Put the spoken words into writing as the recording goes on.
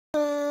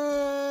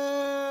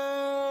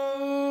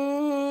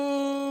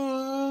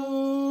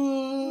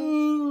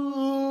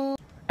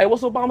Hey,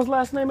 what's Obama's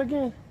last name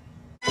again?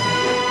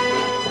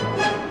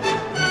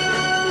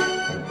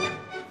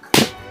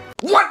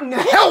 What in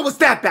the hell was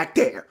that back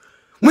there?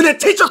 When a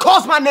teacher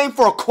calls my name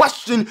for a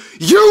question,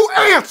 you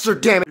answer,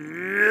 damn it!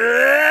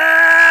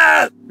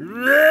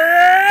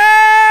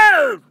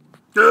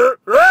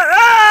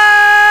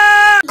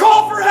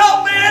 Call for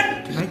help,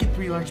 man! Can I get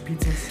 3 large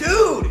pizzas?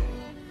 Dude!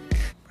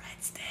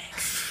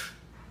 Breadsticks.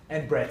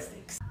 And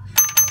breadsticks.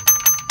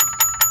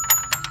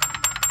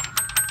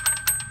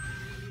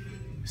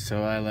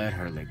 So I let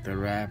her lick the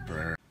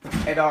wrapper.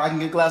 Hey dog, I can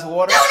get a glass of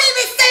water? Don't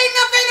even say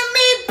nothing to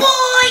me,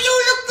 boy! You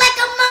look like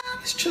a mom!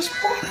 It's just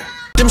water.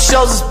 Them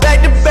shows is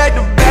back to back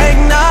to back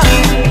now.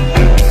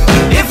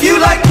 If you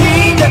like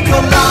pina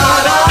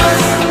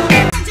coladas.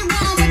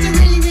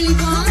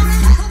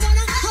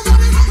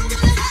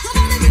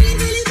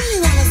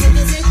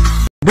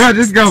 Bro,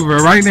 just go, bro.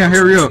 Right now,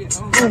 hurry up.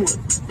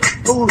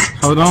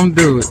 Hold on,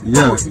 do it.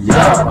 Yeah,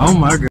 yeah. Oh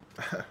my god.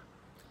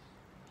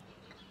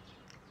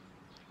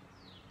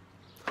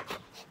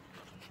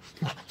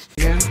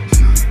 Yeah.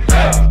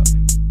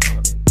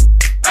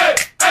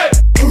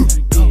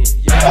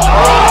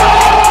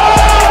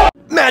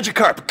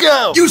 Magikarp,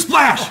 go! You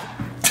splash!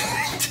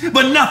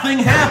 But nothing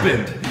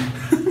happened.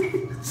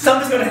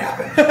 Something's gonna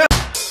happen.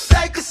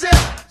 Take a sip,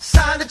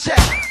 sign the check.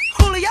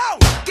 Julio,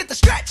 get the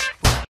stretch.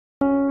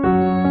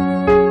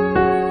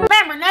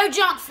 Remember, no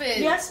junk food.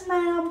 Yes,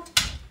 ma'am.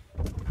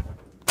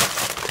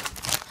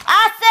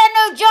 I said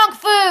no junk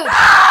food.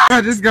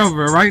 Bro, just go,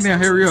 bro. Right now,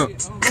 hurry up.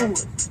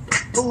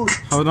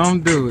 Hold on,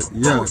 do it.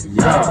 Yeah,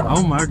 yeah.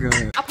 Oh my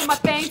god. I put my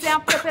thing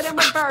down, flip it and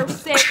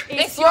reverse it.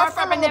 It's your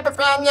forever, never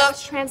grown up.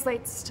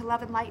 Translates to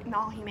love and light in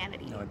all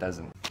humanity. No, it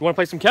doesn't. You want to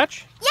play some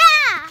catch?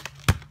 Yeah.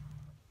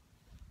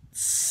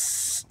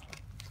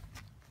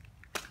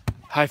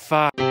 High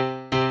five.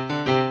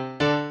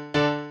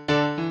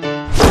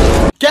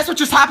 Guess what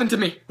just happened to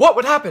me?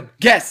 What happened?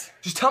 Guess.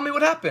 Just tell me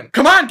what happened.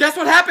 Come on, guess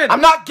what happened?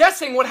 I'm not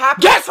guessing what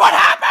happened. Guess what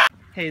happened!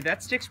 Hey,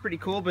 that stick's pretty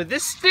cool, but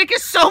this stick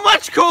is so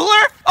much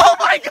cooler! Oh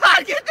my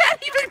god, get that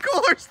even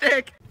cooler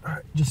stick!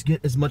 Alright, just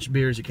get as much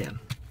beer as you can.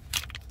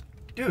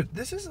 Dude,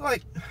 this is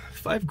like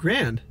 $5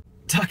 grand.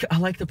 Tuck, I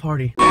like the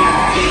party.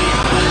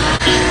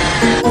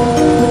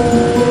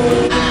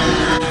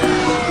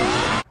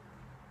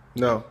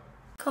 No.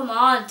 Come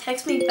on,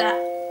 text me back.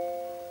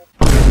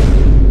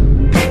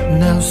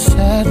 Now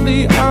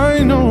sadly, I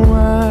know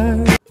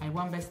why. I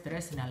won best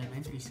dressed in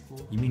elementary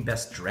school. You mean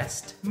best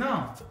dressed?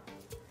 No.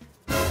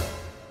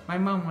 My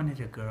mom wanted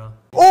a girl.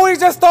 Oh, he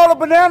just stole a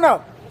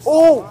banana!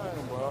 Oh!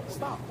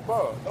 Stop,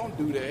 bro. Don't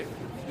do that.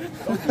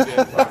 Don't do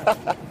that, bro.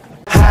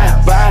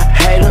 Hi, bye,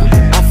 hater.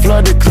 I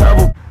flood the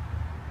club.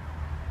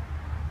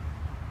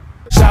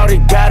 Shawty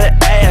got an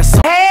ass.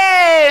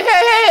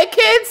 Hey,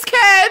 kids!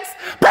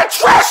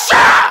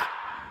 Patricia!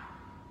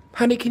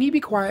 Honey, can you be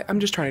quiet? I'm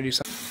just trying to do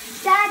something.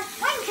 Dad,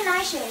 when can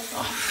I shave?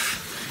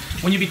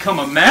 When you become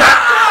a man.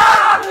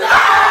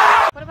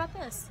 What about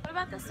this? What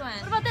about this one?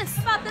 What about this?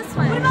 What about this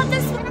one? What about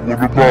this one?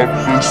 What about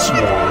this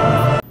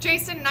one?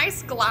 Jason,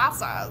 nice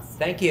glasses.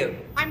 Thank you.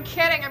 I'm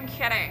kidding, I'm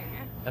kidding.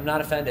 I'm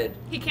not offended.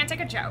 He can't take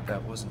a joke.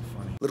 That wasn't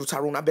funny. Little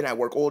Tyrone, I've been at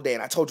work all day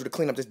and I told you to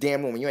clean up this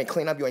damn room. And you ain't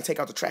clean up, you ain't take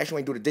out the trash, you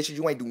ain't do the dishes,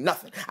 you ain't do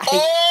nothing. I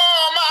hate—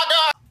 Oh my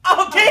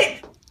god!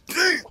 Okay!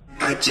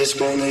 I just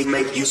wanna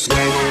make you sweat.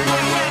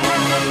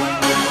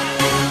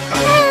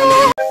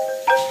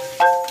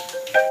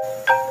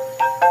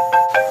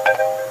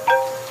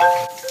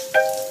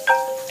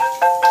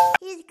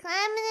 He's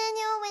climbing in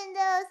your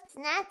windows,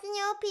 snatching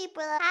your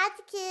people, hide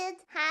the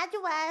kids, hide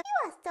your wife.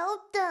 You are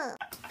so dumb.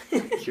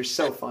 You're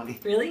so funny.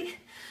 Really?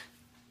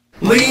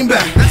 Lean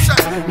back.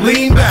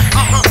 Lean back.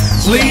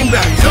 Lean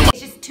back. Come on.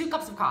 It's just 2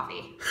 cups of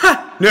coffee.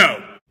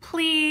 No.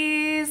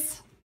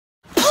 Please.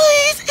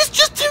 Please, it's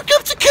just 2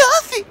 cups of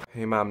coffee.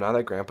 Hey mom, now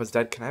that grandpa's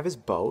dead, can I have his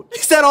boat?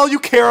 Is that all you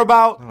care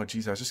about? Oh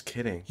jeez, I was just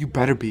kidding. You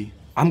better be.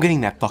 I'm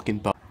getting that fucking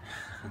boat.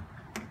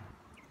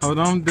 Hold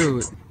on, do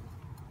it.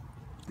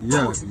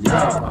 Yeah,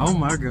 yeah. Oh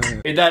my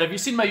god. Hey Dad, have you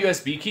seen my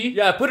USB key?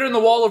 Yeah, put it in the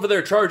wall over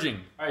there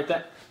charging. Alright,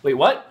 wait,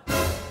 what?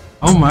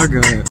 Oh my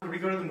god. Can we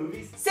go to the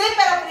movies? Sí,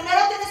 pero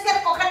primero tienes que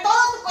recoger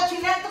todos tus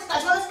cochineros, tus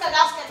calzones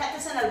cagados que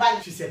dejaste en el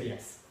baño. She said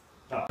yes.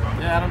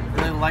 Yeah, I don't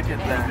really like it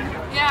there.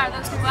 Yeah,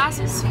 those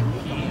glasses.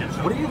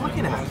 What are you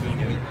looking at?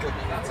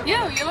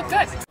 You look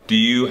good. Do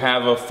you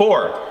have a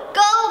fork?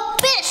 Go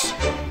fish!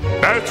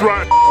 That's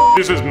right.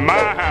 This is my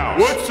house.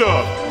 What's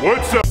up?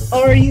 What's up?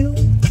 Are you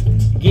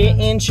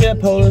getting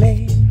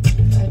Chipotle?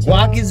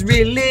 Guac is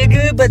really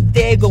good, but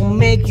they gon'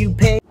 make you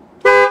pay.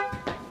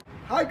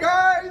 Hi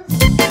guys!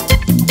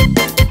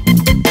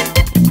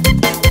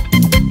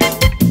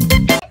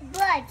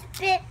 Blood,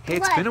 spit, Hey,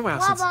 it's been a while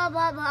since- blah,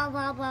 blah, blah,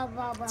 blah, blah,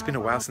 blah, blah, It's been a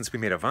while since we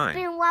made a It's vine.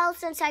 been a while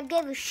since I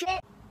gave a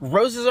shit.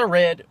 Roses are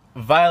red,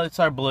 violets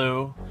are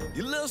blue.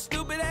 You little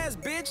stupid ass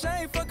bitch,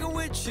 I ain't fucking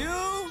with you.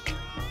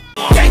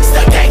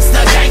 Gangsta,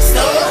 gangsta,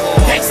 gangsta,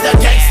 gangsta,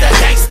 gangsta,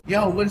 gangsta.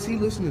 Yo, what is he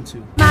listening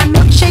to? My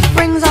milkshake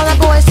brings all the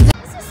boys to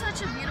This is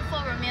such a beautiful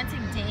romantic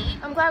date.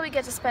 I'm glad we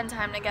get to spend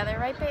time together,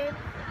 right, babe?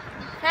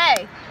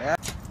 Hey.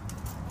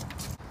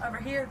 Over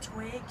here,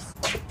 Twigs.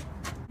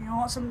 You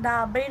want some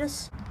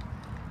diabetes?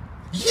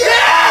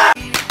 Yeah!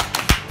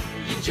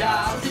 Your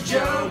job's a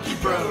joke, you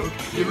broke.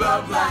 Your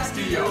love life's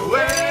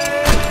DOA.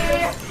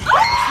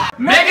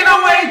 Making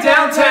our way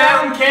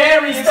downtown,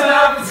 carrying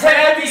stuff that's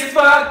heavy as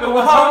fuck, but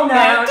we're home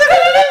now.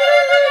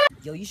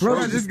 Yo, you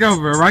bro, just go,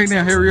 bro. Right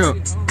now, hurry up.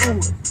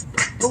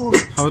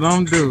 Hold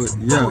on, do it.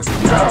 Yeah.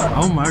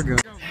 Oh my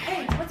god.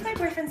 Hey, what's my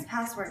boyfriend's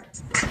password?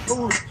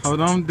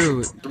 Hold on,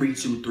 do it.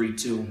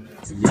 3232.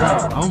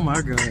 Yeah. Oh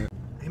my god.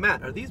 Hey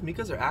Matt, are these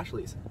Mika's or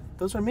Ashley's?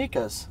 Those are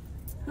Mika's.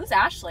 Who's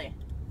Ashley?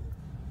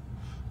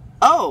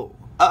 Oh!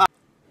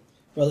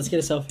 Bro, let's get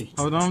a selfie.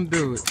 Hold on,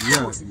 do it.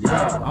 Yeah.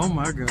 Yeah. Oh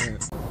my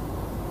god.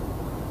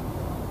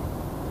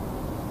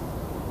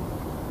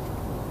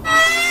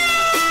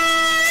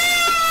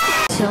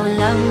 So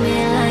love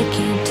me like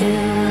you do,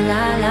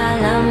 la la,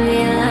 love me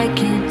like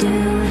you do.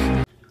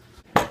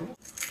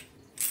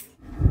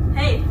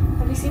 Hey,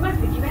 have you seen my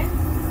piggy bank?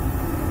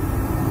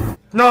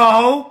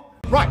 No!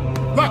 Right.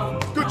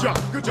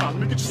 Good job.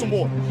 Let me get you some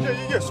more.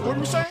 Yeah. So what are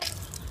we saying?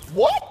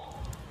 What?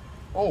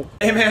 Oh.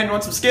 Hey man, you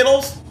want some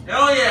Skittles?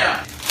 Hell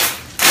yeah!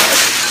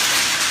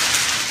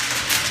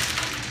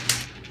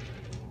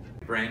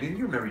 Brandon,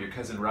 you remember your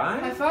cousin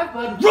Ryan? High five,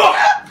 bud.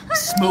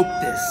 Smoke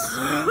this.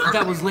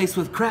 That was laced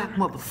with crack,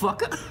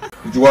 motherfucker.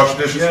 Did you wash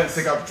the dishes? Yes.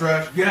 Take out the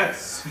trash?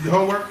 Yes. Did your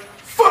homework?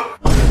 Fuck!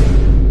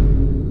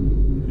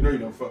 You know you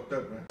done fucked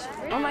up, man.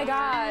 Oh my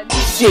god.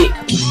 Shit,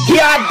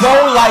 here I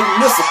go like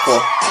Lucifer.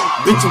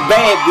 Bitch, you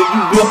bad, but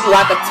you built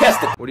like a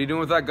testicle. What are you doing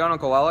with that gun,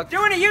 Uncle Alec?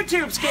 Doing a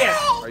YouTube skit.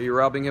 Are you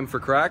robbing him for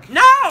crack?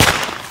 No!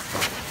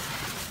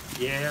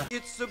 Yeah.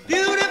 It's a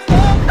beautiful...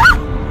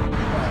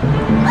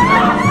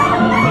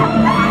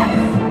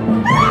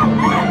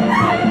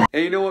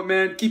 Hey, you know what,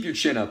 man? Keep your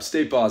chin up.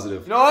 Stay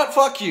positive. You know what?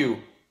 Fuck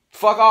you.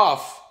 Fuck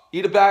off.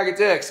 Eat a bag of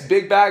dicks.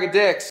 Big bag of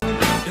dicks. Do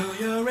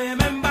you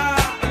remember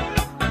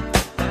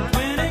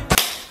when it...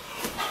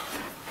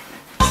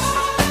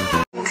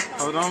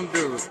 Hold on,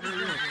 do it.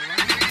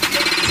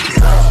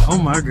 Oh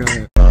my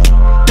god.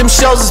 Them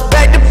shows is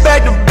back to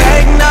back to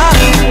back now.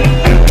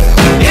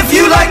 If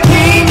you like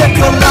pina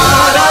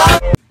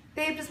colada.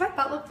 Babe, does my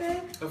butt look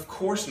big? Of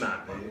course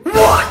not, babe.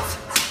 What?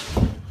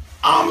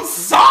 I'm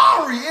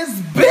sorry,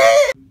 it's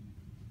big.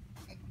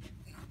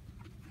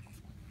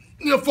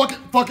 Yeah, fuck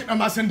it. I'm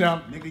not sitting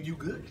down. Nigga, you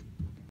good?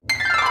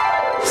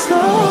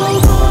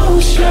 Slow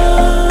motion.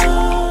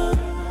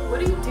 What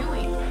are you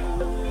doing?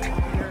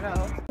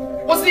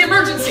 What's the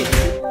emergency?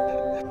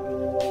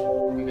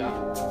 No!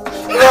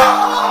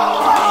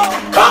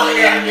 Call the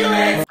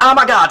ambulance! Oh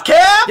my god, Kim?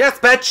 Yes,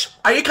 bitch.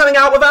 Are you coming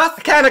out with us?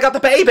 I can't, I got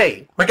the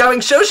baby. We're going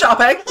shoe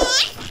shopping.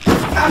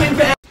 I'm in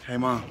bed. Hey,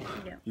 Mom.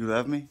 Yeah. You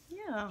love me?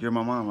 Yeah. You're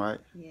my mom, right?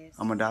 Yes.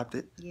 I'm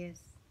adopted? Yes.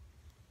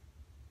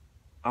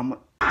 I'm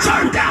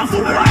Turn down for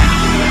what?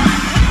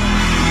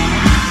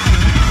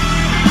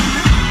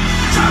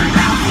 Turn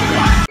down for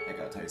what? I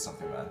gotta tell you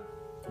something, man.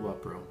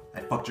 What, bro?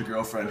 I fucked your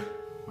girlfriend.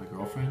 My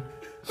girlfriend?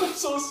 I'm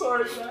so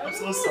sorry, man. I'm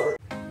so sorry.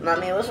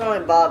 Mommy, what's wrong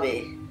with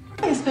Bobby?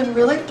 He's been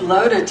really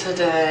bloated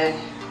today.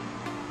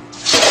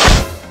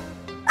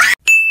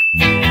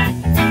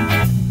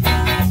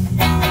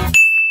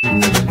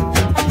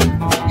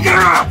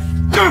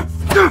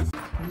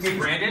 Hey,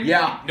 Brandon?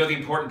 Yeah. You know the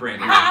important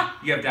Brandon.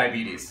 You have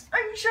diabetes. Are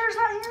you sure it's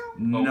not you?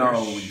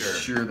 No,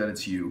 sure that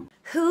it's you.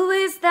 Who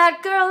is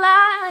that girl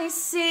I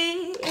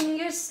see in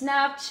your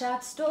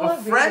Snapchat story? A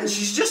friend?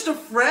 She's just a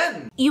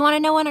friend. You want to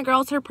know when a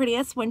girl's her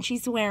prettiest? When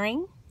she's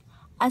wearing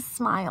a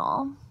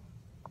smile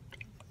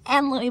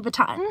and Louis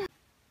Vuitton.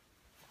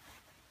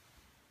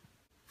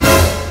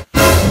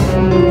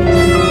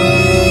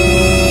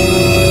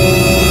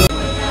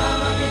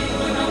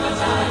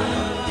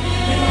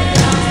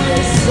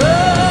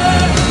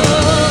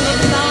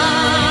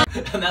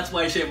 And that's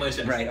why I shaved my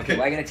chest. Right, okay,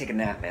 well, I gotta take a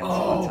nap, man. So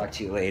I'll talk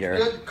to you later.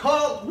 Good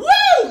call.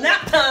 Woo!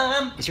 Nap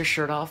time. Is your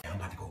shirt off? I'm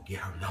about to go get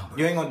her number.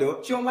 You ain't gonna do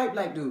it. She don't like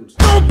black dudes.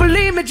 Don't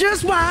believe me,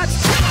 just watch.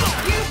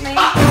 Excuse me.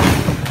 Oh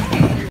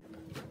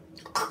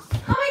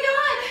my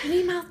god!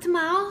 Me mouth to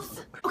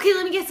mouth? Okay,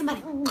 let me get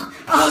somebody.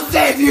 I'll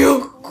save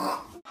you.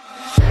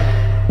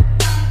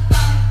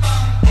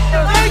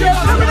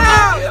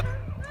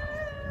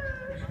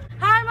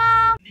 Hi,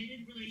 Mom!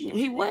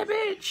 He wet,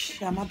 bitch.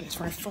 Yeah, my best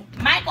friend fucked.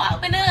 Michael,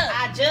 open up.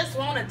 I just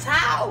want to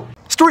talk.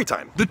 Story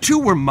time. The two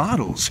were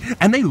models,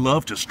 and they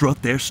loved to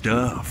strut their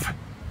stuff.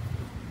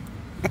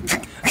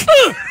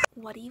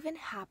 What even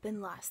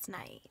happened last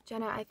night?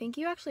 Jenna, I think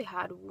you actually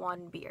had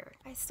one beer.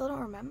 I still don't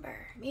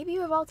remember. Maybe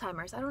you have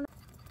Alzheimer's. I don't know.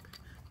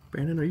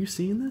 Brandon, are you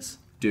seeing this?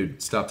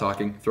 Dude, stop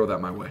talking. Throw that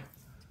my way.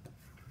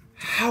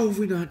 How have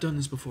we not done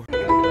this before?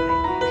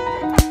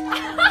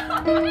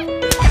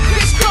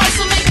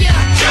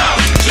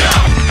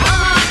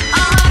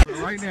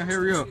 Right now,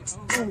 hurry up.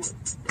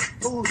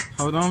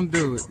 Hold on,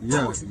 do it.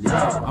 Yeah.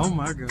 Oh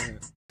my god.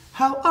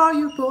 How are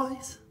you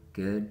boys?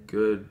 Good.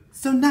 Good.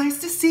 So nice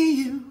to see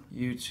you.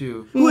 You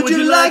too. Would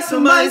you like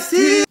some iced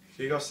tea?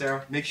 Here you go,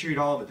 Sarah. Make sure you eat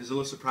all of it. There's a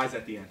little surprise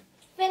at the end.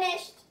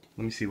 Finished.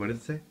 Let me see. What does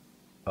it say?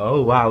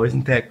 Oh, wow.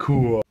 Isn't that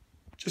cool?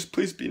 Just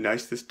please be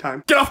nice this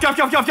time. Get off, get off,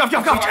 get off, get off, get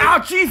off, get off. Ow,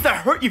 jeez,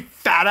 that hurt, you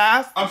fat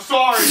ass. I'm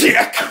sorry. Dick.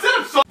 I said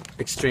I'm sorry.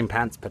 Extreme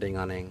pants putting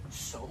on.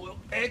 So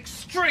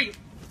extreme.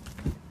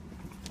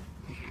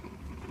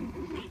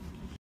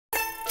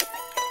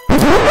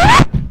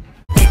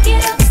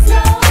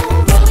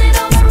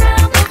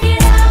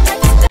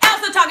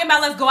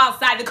 Let's go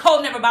outside. The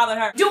cold never bothered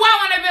her. Do I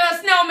want to build a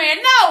snowman?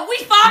 No, we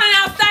falling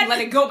outside. Let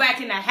it go back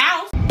in the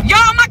house.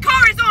 Y'all, my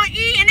car is on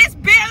E and it's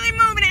barely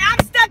moving and I'm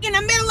stuck in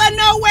the middle of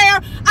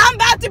nowhere. I'm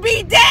about to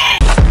be dead.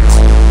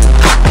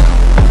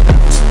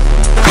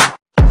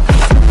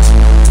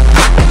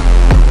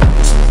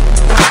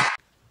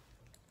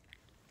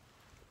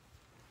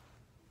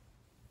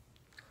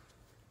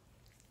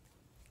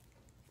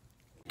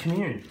 Come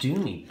here and do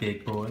me,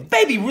 big boy.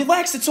 Baby,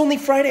 relax. It's only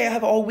Friday. I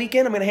have all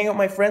weekend. I'm gonna hang out with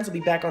my friends. I'll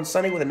be back on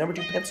Sunday with a number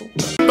 2 pencil.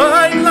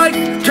 I like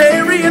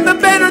Carrie and the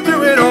better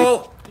through it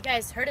all. You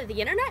guys heard of the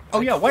internet?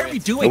 Oh yeah, what are we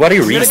doing? Why do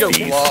you read We're gonna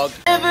these? go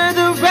vlog. Never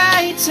the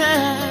right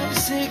time to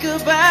say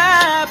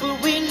goodbye, but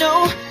we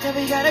know that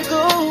we gotta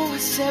go a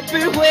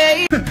separate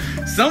way.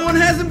 Someone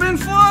hasn't been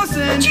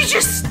flossing. But you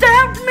just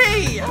stabbed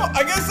me. Oh,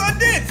 I guess I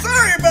did.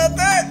 Sorry about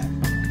that.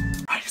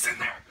 Right, he's in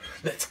there.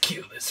 Let's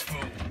kill this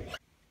fool.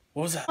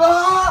 What was that?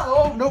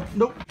 Oh, nope,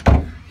 nope.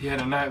 He had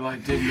a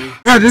nightlight, didn't he?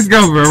 Yeah, just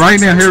go, bro. Right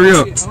now, hurry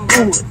up.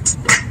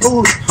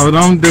 Hold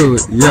on, do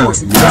it. Yeah.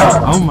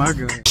 Oh my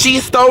god. She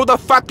stole the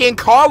fucking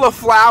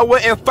cauliflower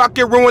and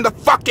fucking ruined the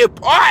fucking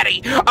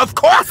party. Of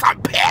course I'm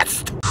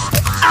pissed.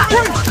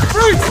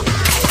 Freeze!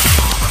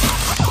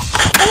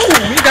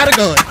 Oh, we got a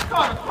gun.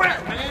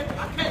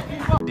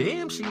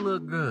 Damn, she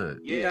look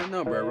good. Yeah, I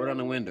know, bro. Right on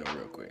the window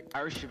real quick.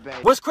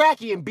 What's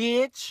cracking,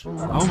 bitch?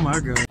 Oh my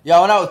god. Yo, I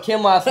went out with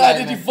Kim last night.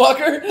 Did you fuck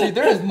her? Dude,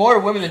 there is more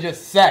women than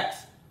just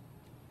sex.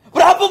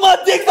 But I put my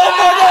dick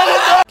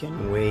on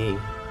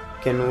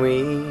Can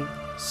we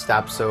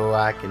stop so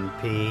I can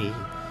pee?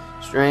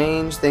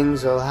 Strange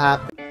things will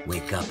happen.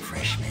 Wake up,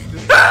 freshman.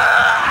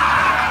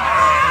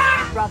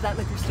 Rob that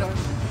liquor store.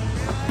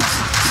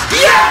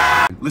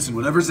 Yeah! Listen,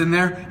 whatever's in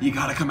there, you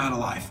gotta come out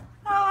alive.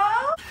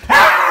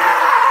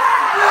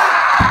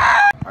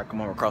 Alright,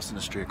 come on, we're crossing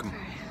the street. Come on.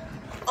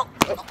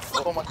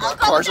 Oh my god,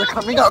 cars are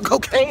coming out.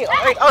 Okay,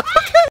 alright.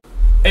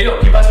 Hey, yo,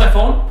 can you pass my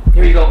phone?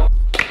 Here you go.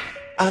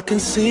 I can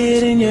see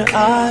it in your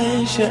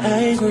eyes, you're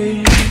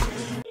angry.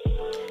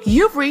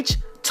 You've reached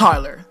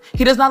Tyler.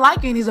 He does not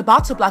like you and he's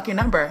about to block your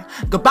number.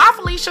 Goodbye,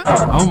 Felicia.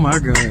 Oh my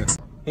god.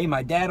 Hey,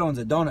 my dad owns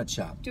a donut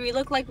shop. Do we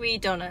look like we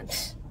eat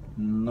donuts?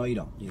 No, you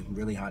don't. You're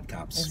really hot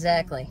cops.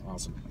 Exactly.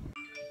 Awesome.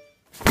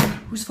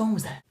 Whose phone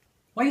was that?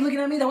 Why are you looking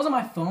at me? That wasn't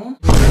my phone.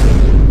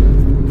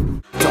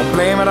 Don't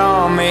blame it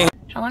on me.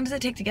 How long does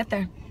it take to get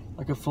there?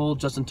 Like a full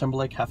Justin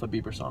Timberlake, half a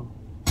Bieber song.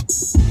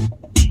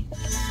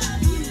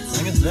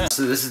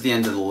 So this is the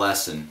end of the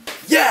lesson.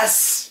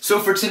 Yes! So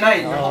for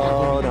tonight,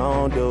 Oh,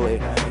 don't do it.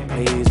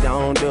 Please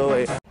don't do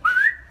it.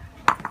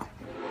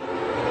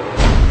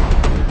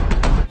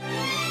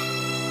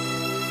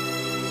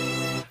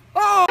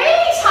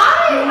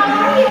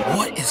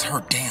 What is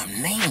her damn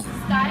name?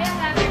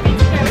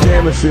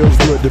 Damn, it feels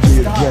good to be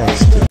a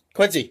gangster.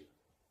 Quincy,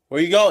 where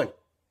are you going?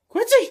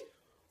 Quincy!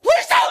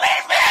 Please don't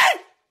leave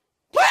me!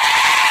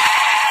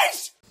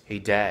 Please! Hey,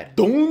 Dad.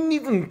 Don't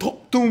even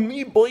talk to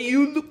me, boy.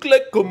 You look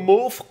like a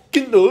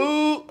motherfucking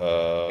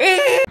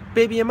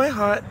Baby, am I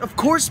hot? Of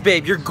course,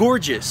 babe, you're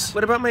gorgeous.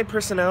 What about my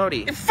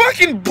personality? It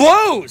fucking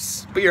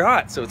blows! But you're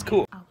hot, so it's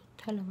cool.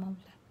 Tell him I'm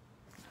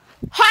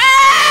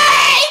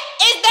Hey!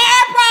 Is there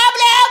a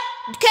problem?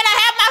 Can I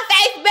have my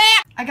face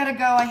back? I gotta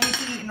go. I hate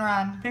to eat and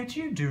run. Bitch,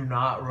 you do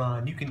not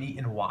run. You can eat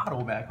and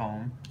waddle back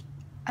home.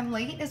 I'm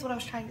late is what I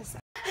was trying to say.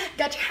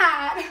 Got your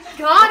hat.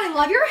 God, I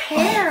love your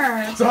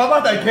hair. So how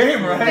about that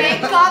game, right?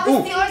 Thank God the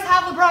Steelers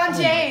have LeBron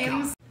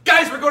James.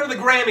 Guys, we're going to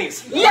the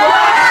Grammys.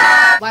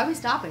 Yeah! Why are we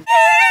stopping?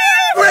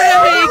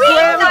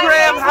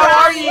 Graham,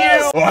 how are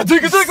you? Oh,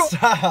 take a tickle.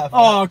 Stop.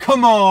 Oh,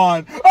 come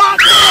on.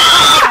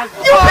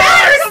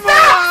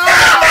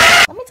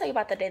 Let me tell you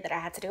about the day that I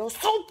had to do. I was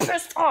so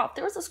pissed off.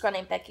 There was this girl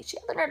named Becky. She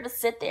had the nerve to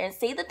sit there and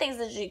say the things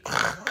that she...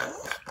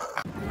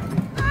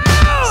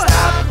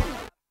 Stop.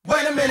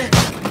 Wait a minute.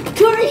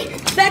 Corey,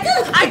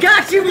 Becca, I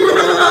got you.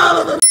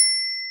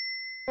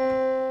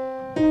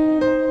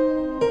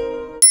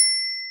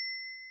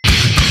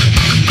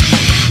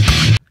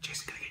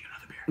 Jason, can I get you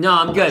another beer? No,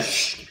 I'm good.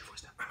 Shh. Keep your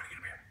voice down. I'm gonna get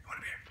a beer. You want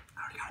a beer? I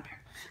already got a beer.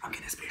 I'm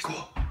getting this beer.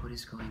 Cool. What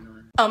is going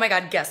on? Oh my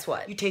god, guess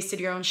what? You tasted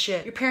your own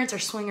shit. Your parents are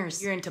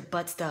swingers. You're into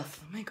butt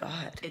stuff. Oh my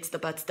god. It's the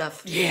butt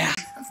stuff. Yeah.